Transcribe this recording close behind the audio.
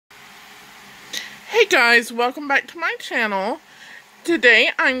Hey guys, welcome back to my channel.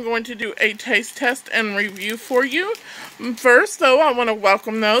 Today I'm going to do a taste test and review for you. First though, I want to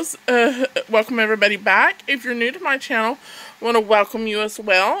welcome everybody back. If you're new to my channel, I want to welcome you as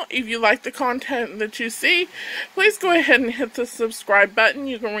well. If you like the content that you see, please go ahead and hit the subscribe button.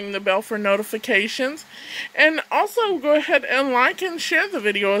 You can ring the bell for notifications. And also go ahead and like and share the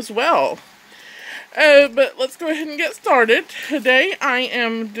video as well. But let's go ahead and get started. Today I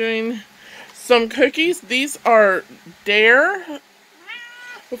am doing some cookies. These are Dare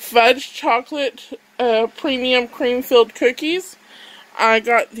Fudge Chocolate Premium Cream-Filled Cookies. I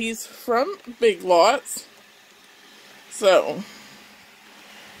got these from Big Lots. So,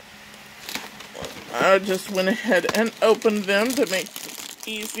 I just went ahead and opened them to make it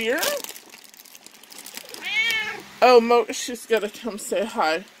easier. Oh, she's got to come say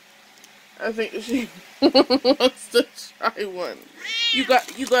hi. I think she wants to try one. You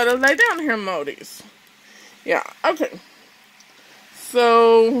gotta lay down here, Modis. Yeah, okay.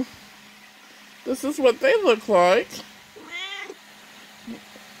 So, this is what they look like.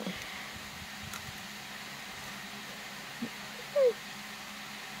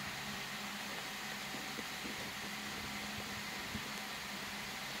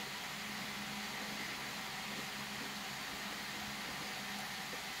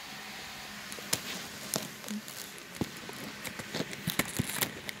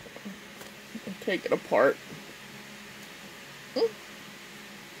 Take it apart. It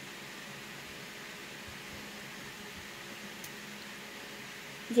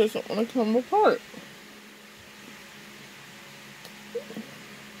doesn't want to come apart.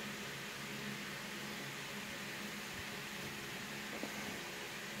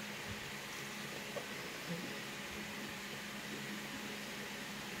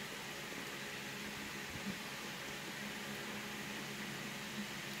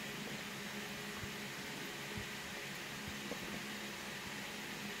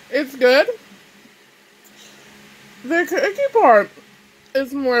 It's good. The cookie part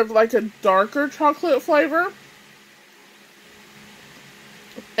is more of like a darker chocolate flavor.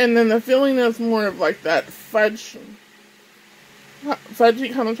 And then the filling is more of like that fudgy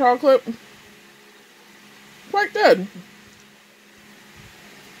kind of chocolate. Quite good.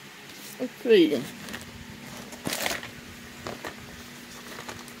 Let's see.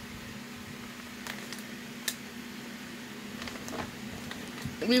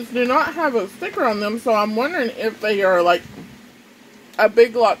 These do not have a sticker on them, so I'm wondering if they are like a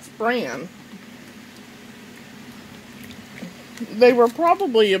Big Lots brand. They were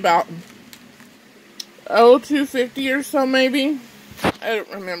probably about $2.50 or so, maybe. I don't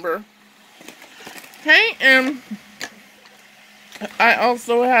remember. Okay, and I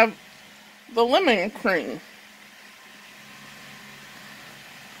also have the lemon cream.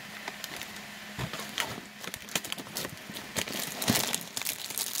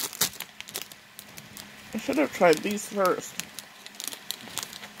 I should have tried these first.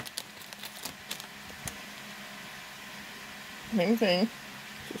 Same thing.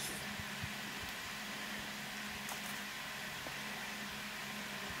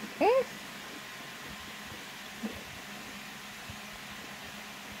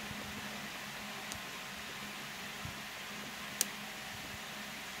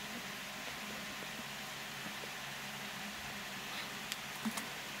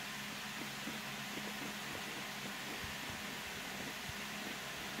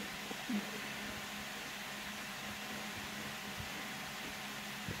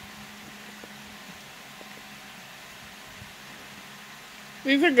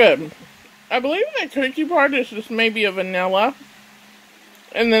 These are good. I believe the cookie part is just maybe a vanilla.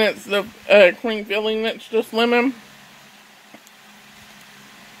 And then it's the cream filling that's just lemon.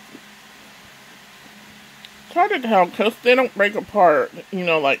 It's hard to tell because they don't break apart, you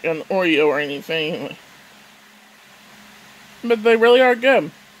know, like an Oreo or anything. But they really are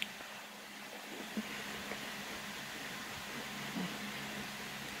good.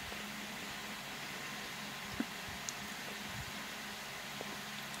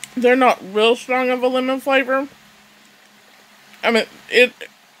 They're not real strong of a lemon flavor. I mean, it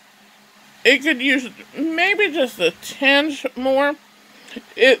could use maybe just a tinge more.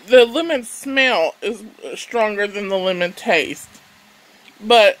 The lemon smell is stronger than the lemon taste.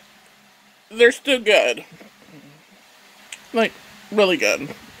 But they're still good. Like, really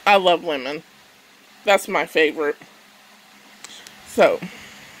good. I love lemon. That's my favorite. So,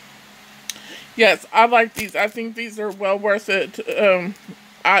 yes, I like these. I think these are well worth it.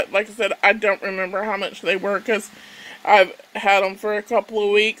 Like I said, I don't remember how much they were because I've had them for a couple of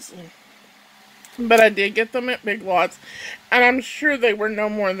weeks. But I did get them at Big Lots, and I'm sure they were no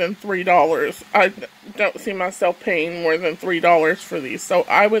more than $3. I don't see myself paying more than $3 for these. So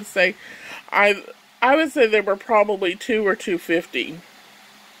I would say, I would say they were probably $2 or $2.50.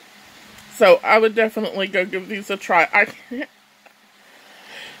 So I would definitely go give these a try.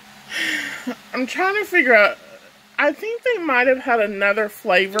 I'm trying to figure out. I think they might have had another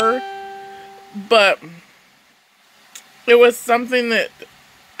flavor, but it was something that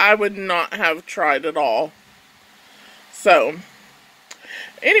I would not have tried at all. So,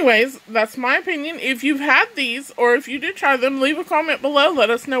 anyways, that's my opinion. If you've had these, or if you did try them, leave a comment below. Let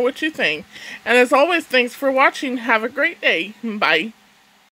us know what you think. And as always, thanks for watching. Have a great day. Bye.